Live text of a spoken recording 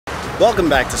Welcome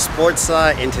back to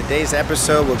Sportside. In today's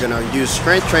episode, we're going to use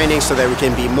strength training so that we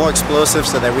can be more explosive,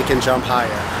 so that we can jump higher.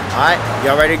 Alright,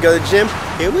 y'all ready to go to the gym?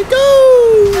 Here we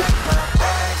go!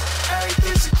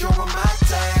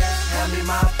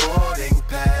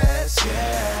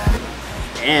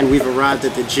 And we've arrived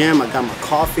at the gym. I got my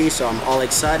coffee, so I'm all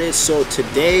excited. So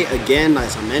today, again,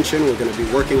 as I mentioned, we're going to be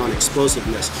working on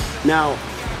explosiveness. Now,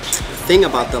 the thing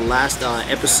about the last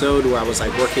episode where I was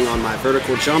like working on my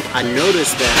vertical jump, I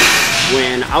noticed that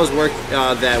when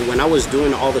I was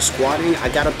doing all the squatting, I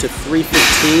got up to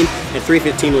 315, and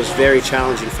 315 was very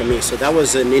challenging for me. So that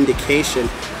was an indication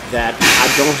that I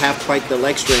don't have quite the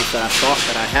leg strength that I thought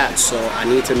that I had. So I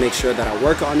need to make sure that I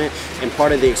work on it. And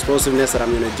part of the explosiveness that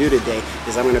I'm gonna do today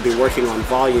is I'm gonna be working on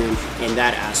volume in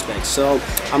that aspect. So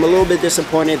I'm a little bit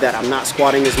disappointed that I'm not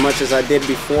squatting as much as I did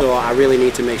before. So I really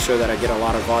need to make sure that I get a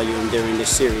lot of volume during this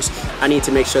series. I need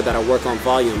to make sure that I work on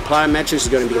volume. Plyometrics is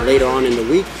gonna be later on in the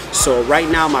week. So right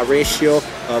now my ratio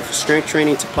of strength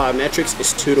training to plyometrics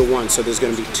is 2-to-1. So there's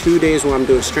gonna be 2 days where I'm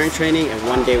doing strength training and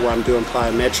 1 day where I'm doing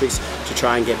plyometrics to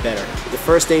try and get better. The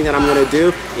first thing that I'm gonna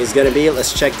do is gonna be,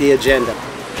 let's check the agenda.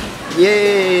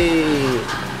 Yay!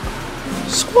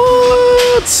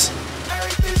 Squats!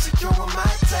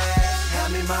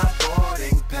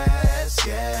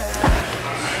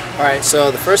 Alright,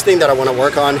 so the first thing that I wanna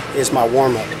work on is my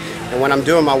warm-up. And when I'm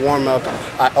doing my warm-up,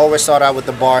 I always start out with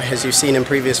the bar, as you've seen in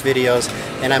previous videos.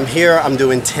 And I'm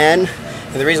doing 10.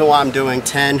 And the reason why I'm doing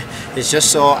 10 is just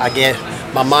so I get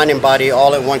my mind and body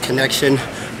all in one connection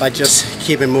by just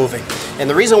keeping moving. And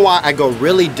the reason why I go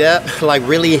really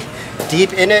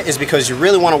deep in it is because you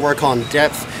really want to work on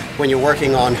depth when you're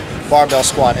working on barbell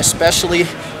squat, especially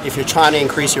if you're trying to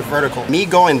increase your vertical. Me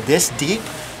going this deep,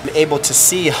 I'm able to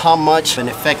see how much an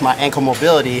effect my ankle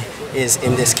mobility is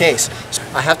in this case. So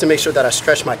I have to make sure that I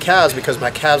stretch my calves because my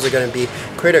calves are going to be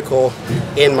critical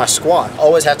in my squat. I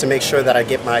always have to make sure that I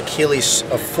get my Achilles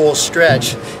a full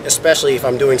stretch, especially if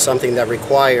I'm doing something that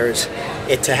requires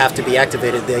it to have to be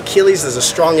activated. The Achilles is the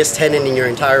strongest tendon in your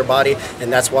entire body,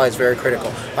 and that's why it's very critical.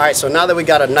 All right, so now that we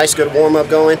got a nice good warm-up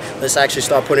going, let's actually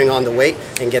start putting on the weight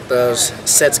and get those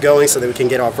sets going so that we can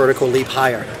get our vertical leap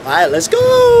higher. All right, let's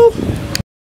go!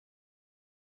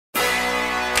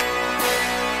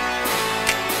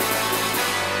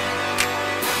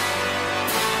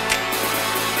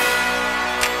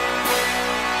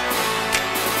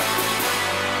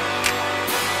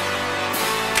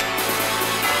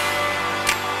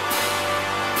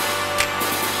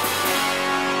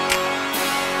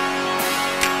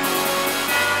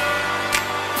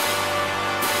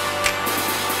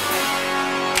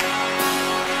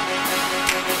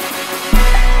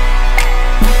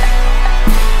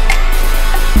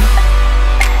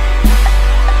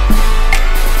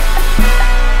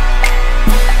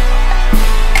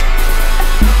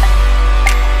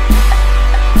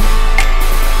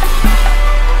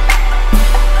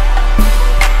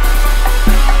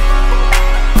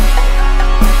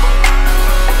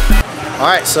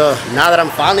 Alright, so now that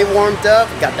I'm finally warmed up,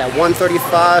 got that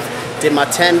 135, did my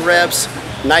 10 reps,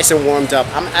 nice and warmed up.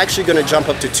 I'm actually going to jump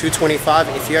up to 225.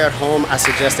 If you're at home, I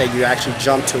suggest that you actually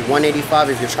jump to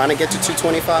 185 if you're trying to get to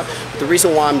 225. But the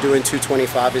reason why I'm doing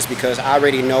 225 is because I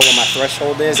already know what my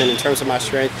threshold is, and in terms of my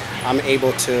strength, I'm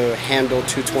able to handle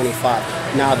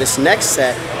 225. Now this next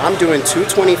set, I'm doing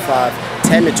 225,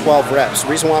 10 to 12 reps. The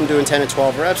reason why I'm doing 10 to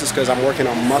 12 reps is because I'm working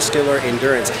on muscular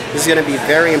endurance. This is going to be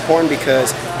very important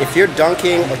because if you're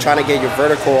dunking or trying to get your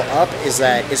vertical up, is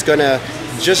that it's going to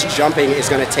just jumping is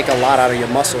going to take a lot out of your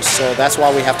muscles. So that's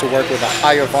why we have to work with a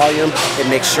higher volume and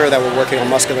make sure that we're working on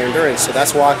muscular endurance. So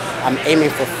that's why I'm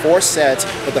aiming for 4 sets.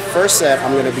 But the first set,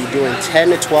 I'm going to be doing 10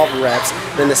 to 12 reps.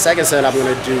 Then the second set, I'm going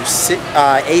to do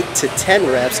 8 to 10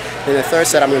 reps. Then the third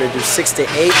set, I'm going to do 6 to 8.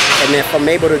 And then if I'm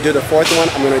able to do the fourth one,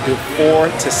 I'm going to do 4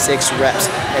 to 6 reps.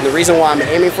 And the reason why I'm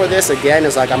aiming for this, again,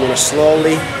 is like I'm going to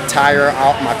slowly tire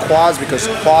out my quads, because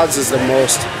quads is the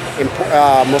most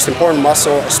important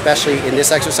muscle, especially in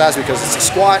this exercise, because it's a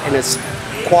squat and it's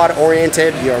quad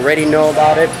oriented. You already know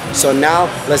about it. So now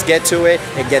let's get to it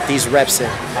and get these reps in.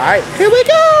 All right, here we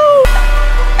go.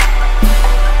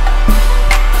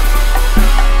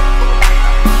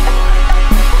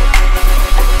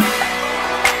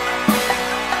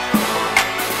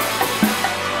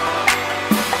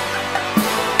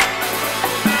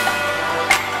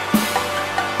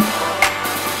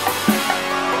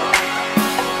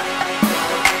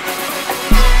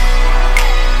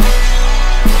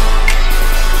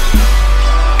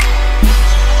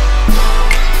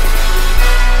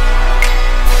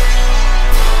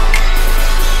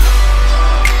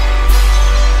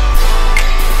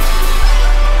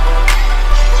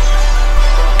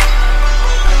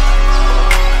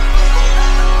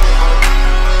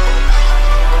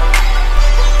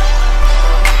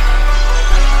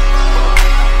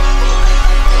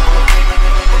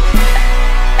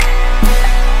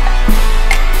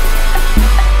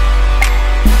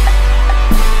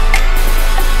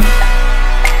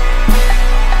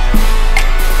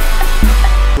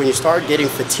 start getting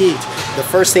fatigued, the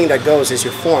first thing that goes is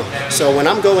your form. So when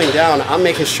I'm going down, I'm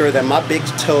making sure that my big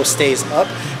toe stays up.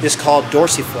 It's called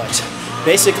dorsiflex.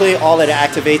 Basically, all it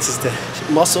activates is the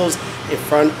muscles in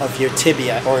front of your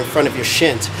tibia or in front of your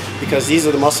shins, because these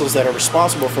are the muscles that are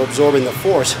responsible for absorbing the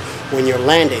force when you're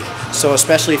landing. So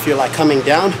especially if you're like coming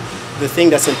down, the thing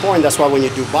that's important, that's why when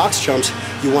you do box jumps,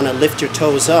 you want to lift your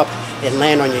toes up and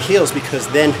land on your heels, because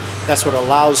then that's what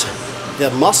allows the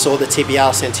muscle, the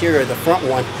tibialis anterior, the front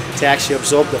one, to actually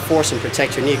absorb the force and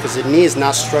protect your knee, because the knee is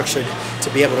not structured to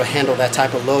be able to handle that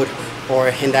type of load or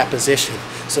in that position.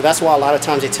 So that's why a lot of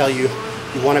times they tell you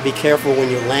you want to be careful when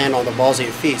you land on the balls of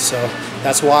your feet. So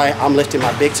that's why I'm lifting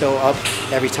my big toe up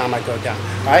every time I go down.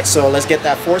 All right, so let's get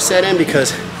that force set in,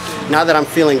 because now that I'm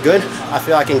feeling good, I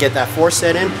feel I can get that force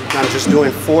set in. And I'm just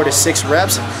doing 4 to 6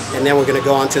 reps, and then we're going to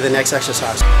go on to the next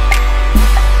exercise.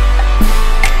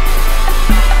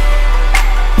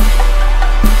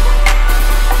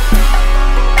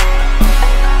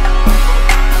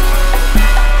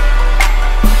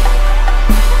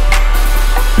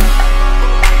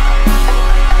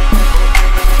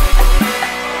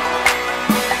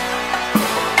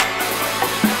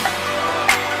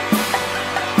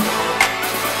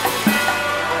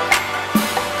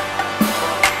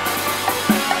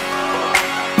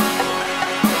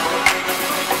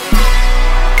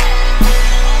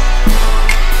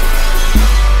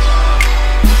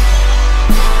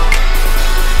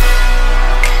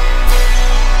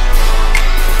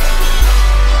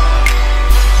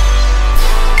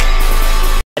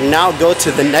 Now go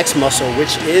to the next muscle,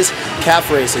 which is calf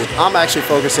raises. I'm actually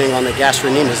focusing on the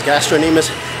gastrocnemius.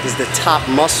 Gastrocnemius is the top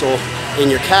muscle in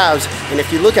your calves, and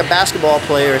if you look at basketball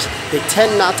players, they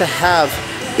tend not to have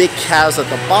big calves at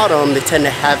the bottom, they tend to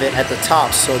have it at the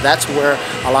top. So that's where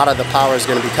a lot of the power is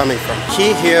going to be coming from.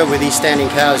 Key here with these standing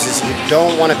calves is you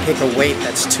don't want to pick a weight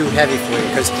that's too heavy for you,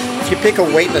 because if you pick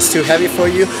a weight that's too heavy for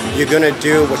you, you're going to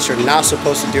do what you're not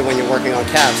supposed to do when you're working on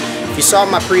calves. If you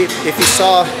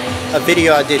saw a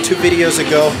video I did 2 videos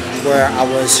ago where I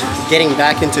was getting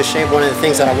back into shape, one of the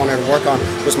things that I wanted to work on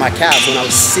was my calves. When I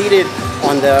was seated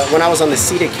when I was on the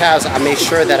seated calves, I made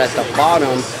sure that at the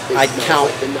bottom I count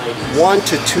 1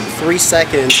 to 3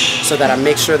 seconds, so that I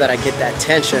make sure that I get that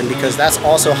tension, because that's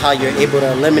also how you're able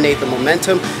to eliminate the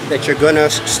momentum that you're gonna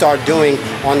start doing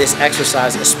on this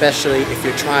exercise, especially if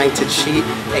you're trying to cheat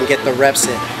and get the reps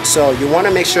in. So you want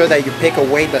to make sure that you pick a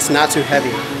weight that's not too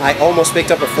heavy. I almost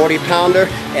picked up a 40-pounder,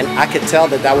 and I could tell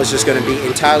that that was just going to be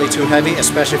entirely too heavy,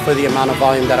 especially for the amount of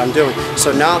volume that I'm doing.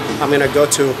 So now I'm going to go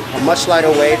to a much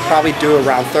lighter weight, probably do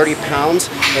around 30 pounds,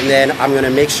 and then I'm going to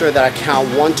make sure that I count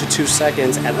 1 to 2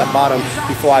 seconds at the bottom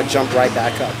before I jump right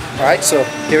back up. All right, so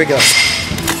here we go.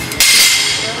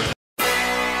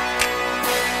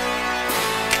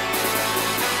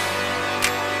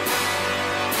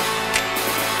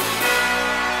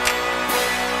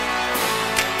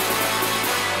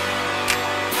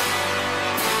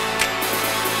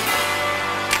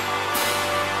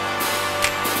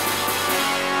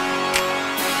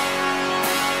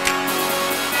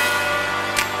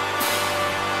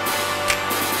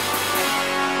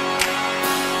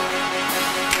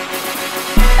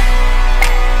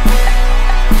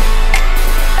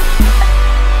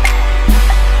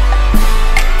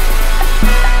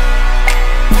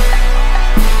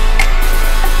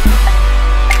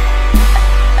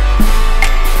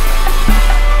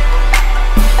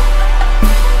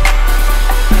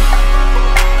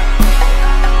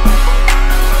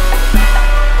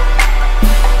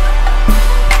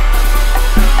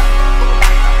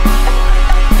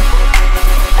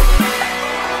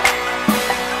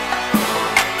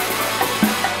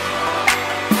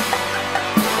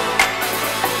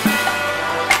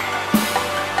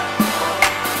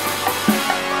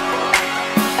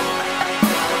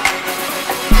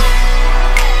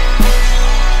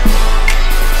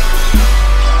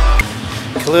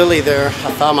 Clearly there,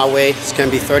 I found my way. It's going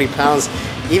to be 30 pounds.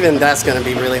 Even that's going to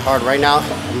be really hard. Right now,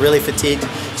 I'm really fatigued,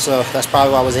 so that's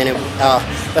probably why I was in it.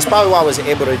 That's probably why I was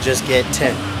able to just get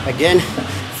 10. Again,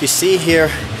 if you see here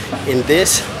in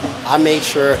this, I made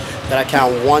sure that I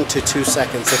count 1 to 2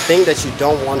 seconds. The thing that you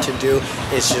don't want to do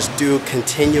is just do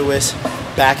continuous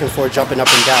back and forth, jumping up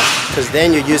and down, because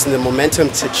then you're using the momentum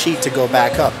to cheat to go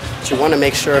back up. What you want to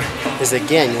make sure is,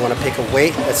 again, you want to pick a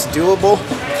weight that's doable,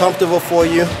 comfortable for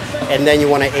you, and then you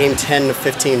want to aim 10 to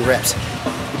 15 reps.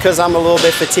 Because I'm a little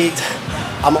bit fatigued,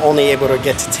 I'm only able to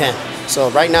get to 10. So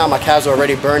right now my calves are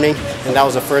already burning, and that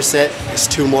was the first set. There's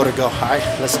 2 more to go. All right,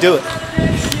 let's do it.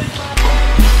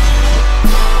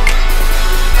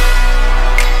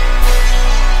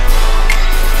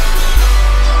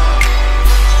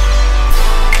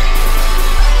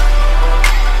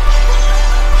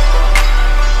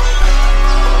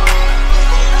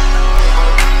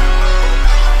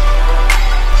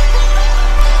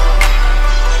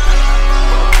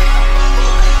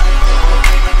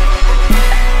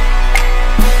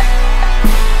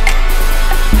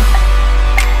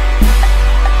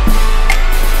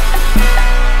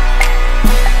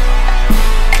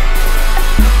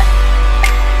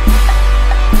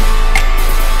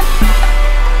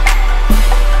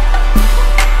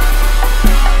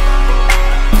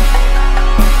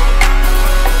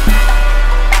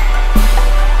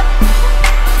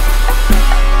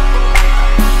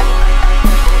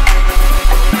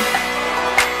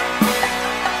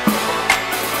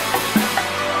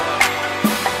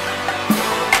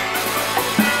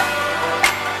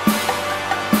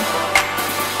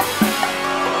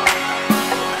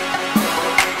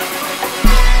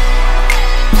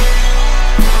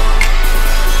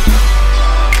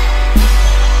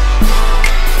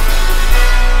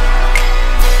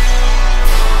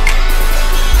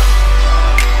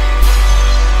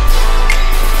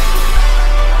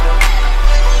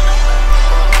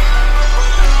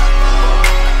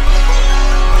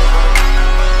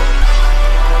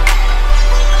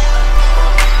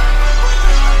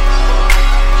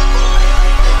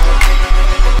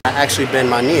 actually bend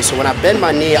my knee. So when I bend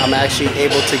my knee, I'm actually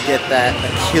able to get that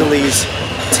Achilles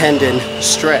tendon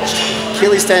stretched.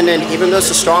 Achilles tendon, even though it's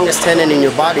the strongest tendon in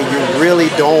your body, you really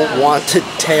don't want to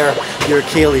tear your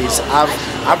Achilles.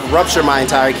 I've ruptured my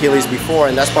entire Achilles before,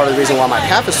 and that's part of the reason why my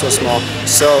calf is so small.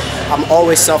 So I'm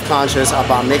always self-conscious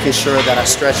about making sure that I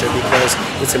stretch it, because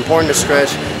it's important to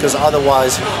stretch, because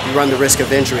otherwise you run the risk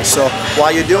of injury. So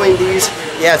while you're doing these,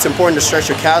 yeah, it's important to stretch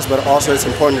your calves, but also it's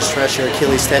important to stretch your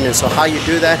Achilles tendon. So how you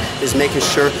do that is making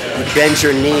sure you bend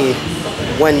your knee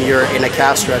when you're in a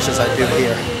calf stretch, as I do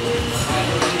here.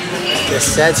 The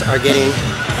sets are getting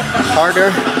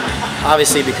harder,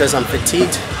 obviously because I'm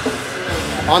fatigued.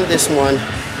 On this one,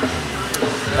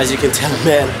 as you can tell,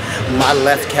 man, my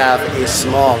left calf is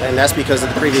small, and that's because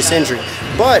of the previous injury.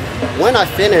 But when I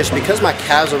finish, because my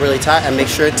calves are really tight, I make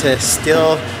sure to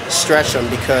still stretch them,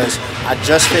 because I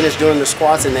just finished doing the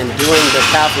squats, and then doing the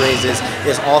calf raises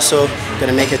is also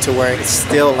gonna make it to where it's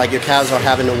still like your calves are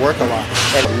having to work a lot.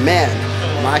 And man,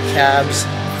 my calves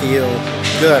feel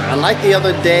good. Unlike the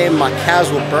other day, my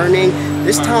calves were burning.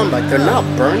 This time, like, they're not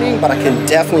burning, but I can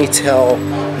definitely tell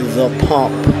the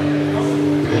pump.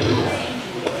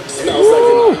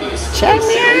 Ooh, check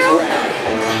me out.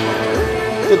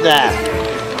 Look at that.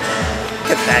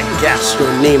 Look at that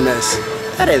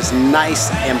gastrocnemius. That is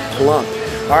nice and plump.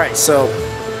 All right, so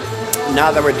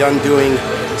now that we're done doing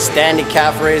standing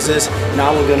calf raises,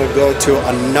 now we're gonna go to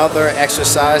another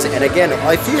exercise. And again,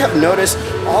 if you have noticed,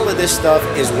 all of this stuff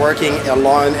is working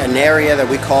along an area that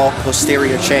we call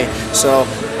posterior chain. So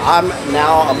I'm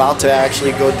now about to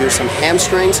actually go do some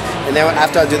hamstrings, and then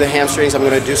after I do the hamstrings, I'm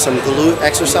gonna do some glute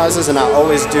exercises, and I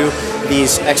always do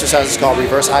these exercises called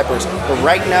reverse hypers. But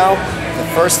right now, the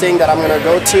first thing that I'm gonna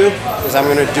go to is I'm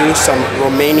gonna do some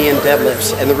Romanian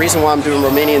deadlifts. And the reason why I'm doing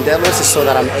Romanian deadlifts is so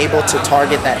that I'm able to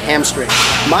target that hamstring.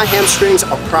 My hamstrings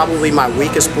are probably my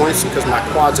weakest points because my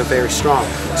quads are very strong.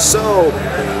 So,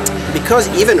 because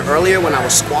even earlier when I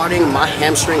was squatting, my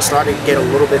hamstrings started to get a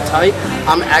little bit tight,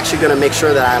 I'm actually gonna make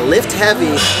sure that I lift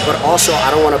heavy, but also I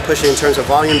don't wanna push it in terms of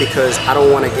volume because I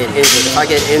don't wanna get injured. If I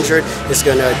get injured, it's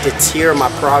gonna deter my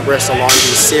progress along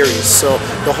these series. So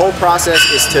the whole process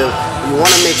is you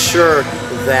wanna make sure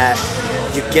that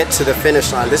you get to the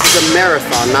finish line. This is a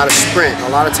marathon, not a sprint. A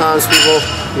lot of times people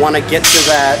wanna get to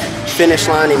that finish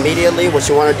line immediately. What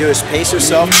you want to do is pace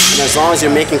yourself, and as long as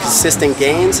you're making consistent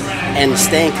gains and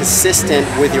staying consistent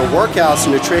with your workouts,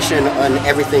 nutrition, and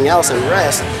everything else, and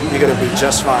rest, you're going to be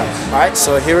just fine. All right,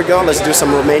 so here we go. Let's do some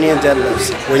Romanian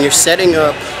deadlifts. When you're setting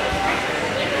up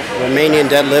Romanian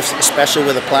deadlifts, especially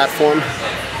with a platform,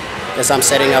 as I'm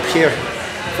setting up here,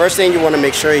 first thing you want to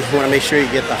make sure you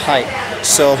get the height.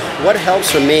 So what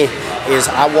helps for me is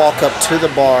I walk up to the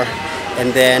bar,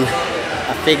 and then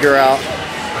I figure out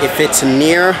if it's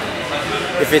near,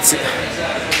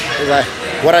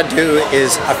 what I do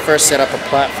is I first set up a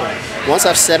platform. Once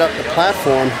I've set up the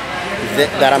platform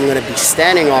that I'm going to be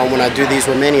standing on when I do these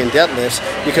Romanian deadlifts,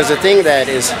 because the thing that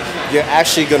is, you're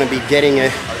actually going to be getting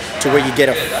it to where you get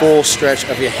a full stretch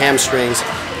of your hamstrings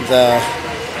the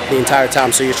entire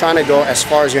time. So you're trying to go as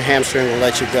far as your hamstring will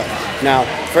let you go. Now,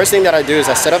 first thing that I do is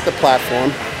I set up the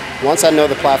platform. Once I know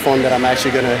the platform that I'm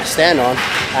actually going to stand on,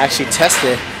 I actually test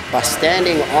it by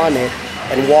standing on it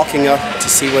and walking up to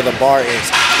see where the bar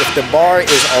is. If the bar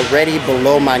is already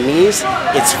below my knees,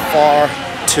 it's far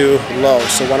too low.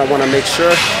 So what I want to make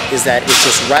sure is that it's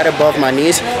just right above my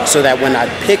knees, so that when I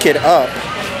pick it up,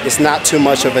 it's not too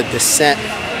much of a descent.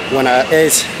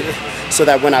 So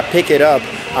that when I pick it up,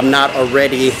 I'm not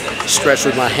already stretched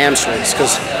with my hamstrings.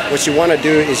 Because what you want to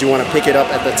do is you want to pick it up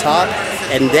at the top,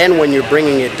 and then when you're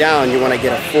bringing it down, you want to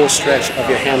get a full stretch of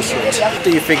your hamstrings. After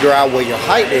you figure out where your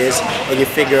height is, and you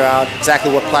figure out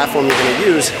exactly what platform you're going to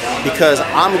use, because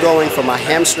I'm going for my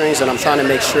hamstrings and I'm trying to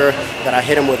make sure that I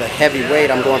hit them with a heavy weight,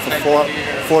 I'm going for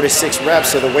four to 6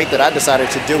 reps. So the weight that I decided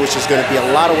to do, which is going to be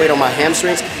a lot of weight on my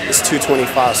hamstrings, is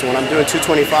 225. So when I'm doing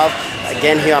 225,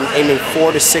 again here I'm aiming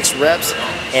 4 to 6 reps,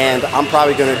 and I'm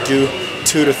probably going to do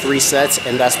 2 to 3 sets,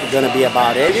 and that's going to be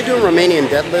about it. If you're doing Romanian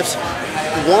deadlifts,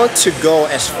 you want to go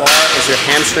as far as your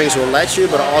hamstrings will let you,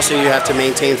 but also you have to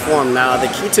maintain form. Now, the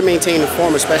key to maintaining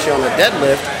form, especially on the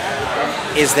deadlift,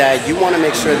 is that you want to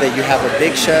make sure that you have a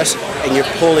big chest and you're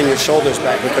pulling your shoulders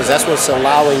back, because that's what's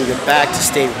allowing your back to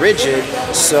stay rigid,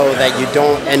 so that you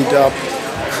don't end up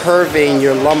curving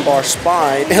your lumbar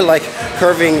spine, like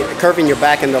curving your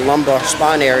back in the lumbar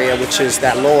spine area, which is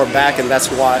that lower back, and that's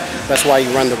why you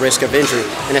run the risk of injury.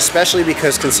 And especially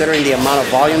because considering the amount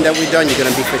of volume that we've done, you're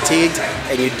going to be fatigued,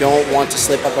 and you don't want to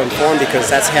slip up on form, because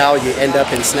that's how you end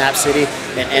up in Snap City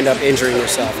and end up injuring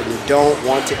yourself. And you don't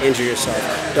want to injure yourself.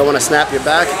 Don't want to snap your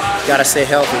back. Got to stay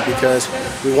healthy, because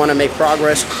we want to make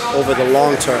progress over the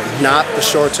long term, not the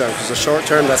short term, because the short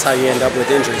term, that's how you end up with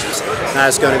injuries. Now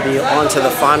it's going to be on to the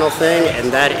final thing,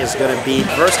 and that is going to be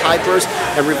reverse hypers.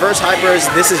 And reverse hypers,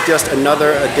 this is just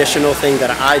another additional thing that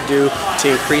I do to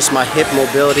increase my hip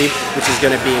mobility, which is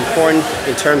going to be important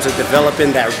in terms of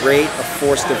developing that rate of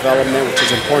force development, which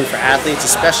is important for athletes,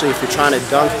 especially if you're trying to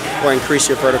dunk or increase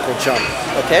your vertical jump.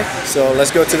 Okay, so let's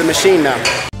go to the machine now.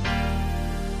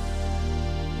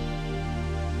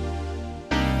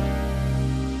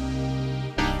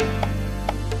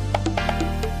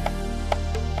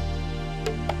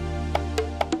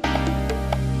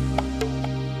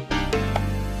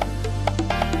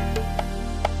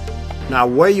 Now,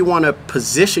 where you want to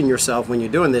position yourself when you're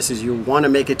doing this is you want to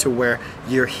make it to where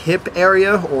your hip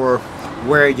area, or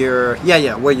where your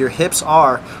hips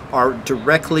are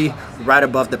directly right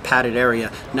above the padded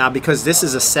area. Now, because this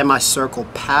is a semicircle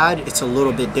pad, it's a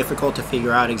little bit difficult to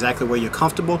figure out exactly where you're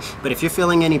comfortable. But if you're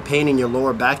feeling any pain in your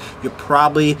lower back, you're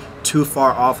probably too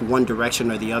far off one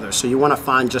direction or the other. So you want to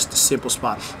find just a simple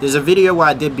spot. There's a video where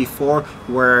I did before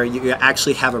where you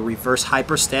actually have a reverse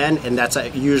hyper stand, and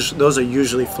those are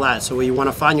usually flat. So where you want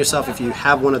to find yourself, if you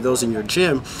have one of those in your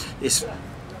gym, is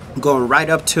going right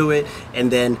up to it,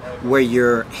 and then where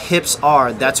your hips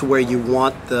are, that's where you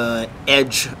want the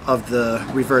edge of the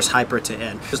reverse hyper to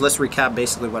end. Just let's recap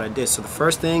basically what I did. So the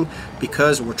first thing,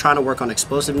 because we're trying to work on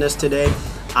explosiveness today,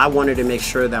 I wanted to make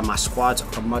sure that my squats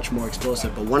are much more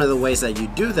explosive. But one of the ways that you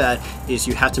do that is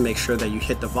you have to make sure that you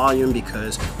hit the volume,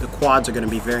 because the quads are going to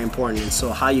be very important. And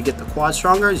so how you get the quads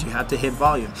stronger is you have to hit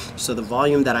volume. So the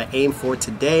volume that I aim for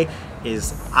today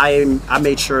is I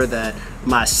made sure that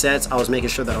my sets, I was making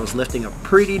sure that I was lifting a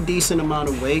pretty decent amount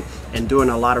of weight and doing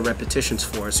a lot of repetitions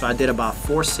for it. So I did about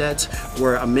 4 sets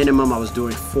where a minimum I was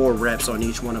doing 4 reps on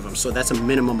each one of them. So that's a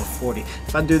minimum of 40.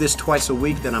 If I do this twice a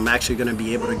week, then I'm actually going to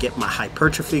be able to get my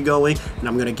hypertrophy going, and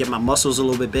I'm going to get my muscles a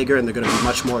little bit bigger, and they're going to be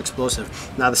much more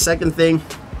explosive. Now, the second thing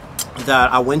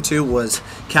that I went to was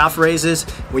calf raises.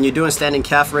 When you're doing standing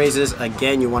calf raises,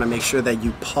 again, you want to make sure that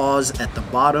you pause at the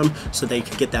bottom so that you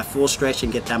can get that full stretch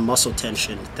and get that muscle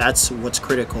tension. That's what's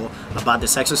critical about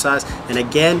this exercise. And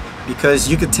again, because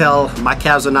you could tell my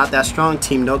calves are not that strong,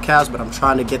 team no calves, but I'm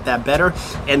trying to get that better.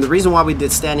 And the reason why we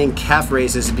did standing calf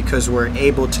raises is because we're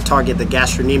able to target the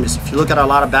gastrocnemius. If you look at a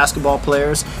lot of basketball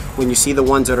players, when you see the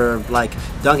ones that are like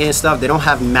dunking and stuff, they don't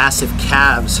have massive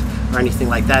calves or anything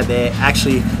like that. They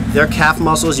actually, their calf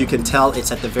muscles, you can tell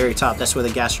it's at the very top. That's where the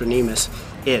gastrocnemius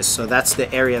is. So that's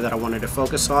the area that I wanted to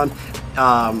focus on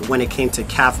when it came to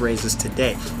calf raises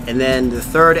today. And then the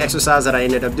third exercise that I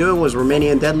ended up doing was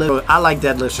Romanian deadlift. I like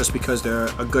deadlifts just because they're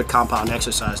a good compound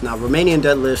exercise. Now, Romanian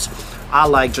deadlifts I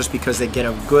like just because they get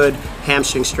a good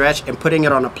hamstring stretch, and putting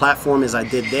it on a platform as I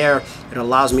did there, it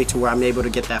allows me to where I'm able to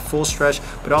get that full stretch,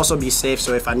 but also be safe.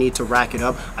 So if I need to rack it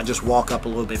up, I just walk up a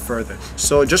little bit further.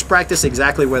 So just practice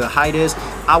exactly where the height is.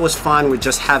 I was fine with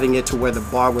just having it to where the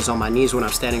bar was on my knees when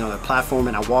I'm standing on the platform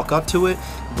and I walk up to it.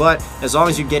 But as long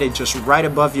as you get it just right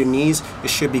above your knees, it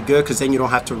should be good, because then you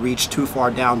don't have to reach too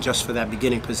far down just for that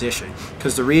beginning position.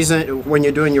 Because the reason when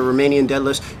you're doing your Romanian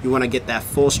deadlifts, you want to get that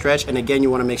full stretch, and again, you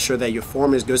want to make sure that your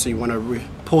form is good, so you want to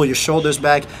pull your shoulders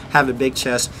back, have a big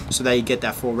chest, so that you get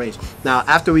that full range. Now,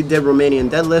 after we did Romanian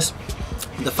deadlifts,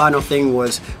 the final thing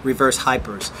was reverse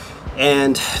hypers.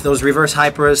 And those reverse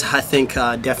hypers, I think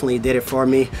definitely did it for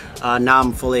me. Now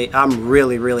I'm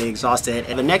really exhausted.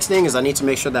 And the next thing is I need to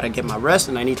make sure that I get my rest,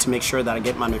 and I need to make sure that I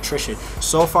get my nutrition.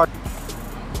 So far,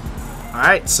 all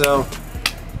right, so,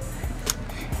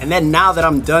 and then now that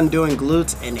I'm done doing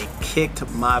glutes and it kicked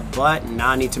my butt, now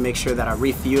I need to make sure that I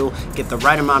refuel, get the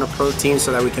right amount of protein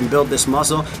so that we can build this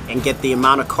muscle, and get the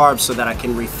amount of carbs so that I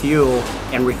can refuel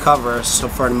and recover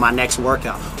for my next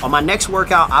workout. On my next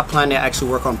workout, I plan to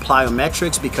actually work on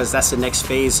plyometrics, because that's the next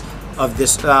phase of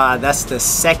this. That's the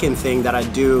second thing that I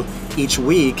do each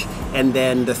week. And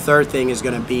then the third thing is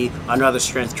going to be another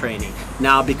strength training.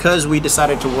 Now, because we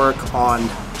decided to work on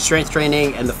strength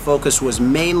training and the focus was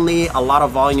mainly a lot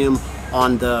of volume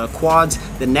on the quads,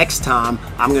 the next time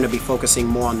I'm going to be focusing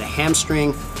more on the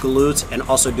hamstring, glutes, and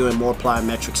also doing more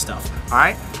plyometric stuff. All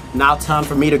right, now time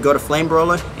for me to go to flame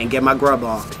broiler and get my grub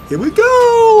on. Here we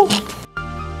go.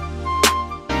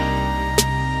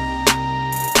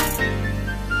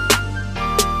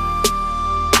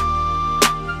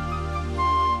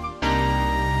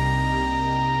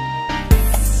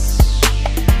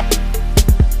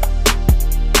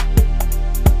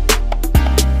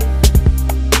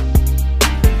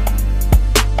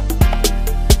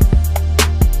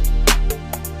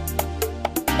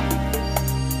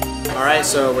 Alright,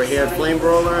 so we're here at Flame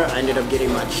Broiler. I ended up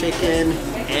getting my chicken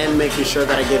and making sure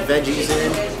that I get veggies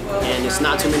in. And it's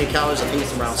not too many calories. I think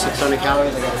it's around 600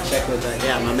 calories. I gotta check with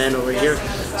my man over here.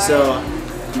 So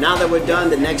now that we're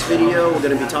done, the next video we're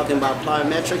gonna be talking about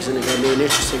plyometrics, and it's gonna be an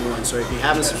interesting one. So if you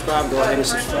haven't subscribed, go ahead and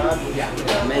subscribe.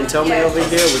 Man, tell me over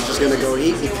here, we're just gonna go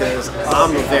eat because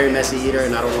I'm a very messy eater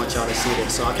and I don't want y'all to see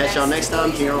this. So I'll catch y'all next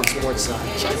time here on Sports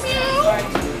Side. Check me out.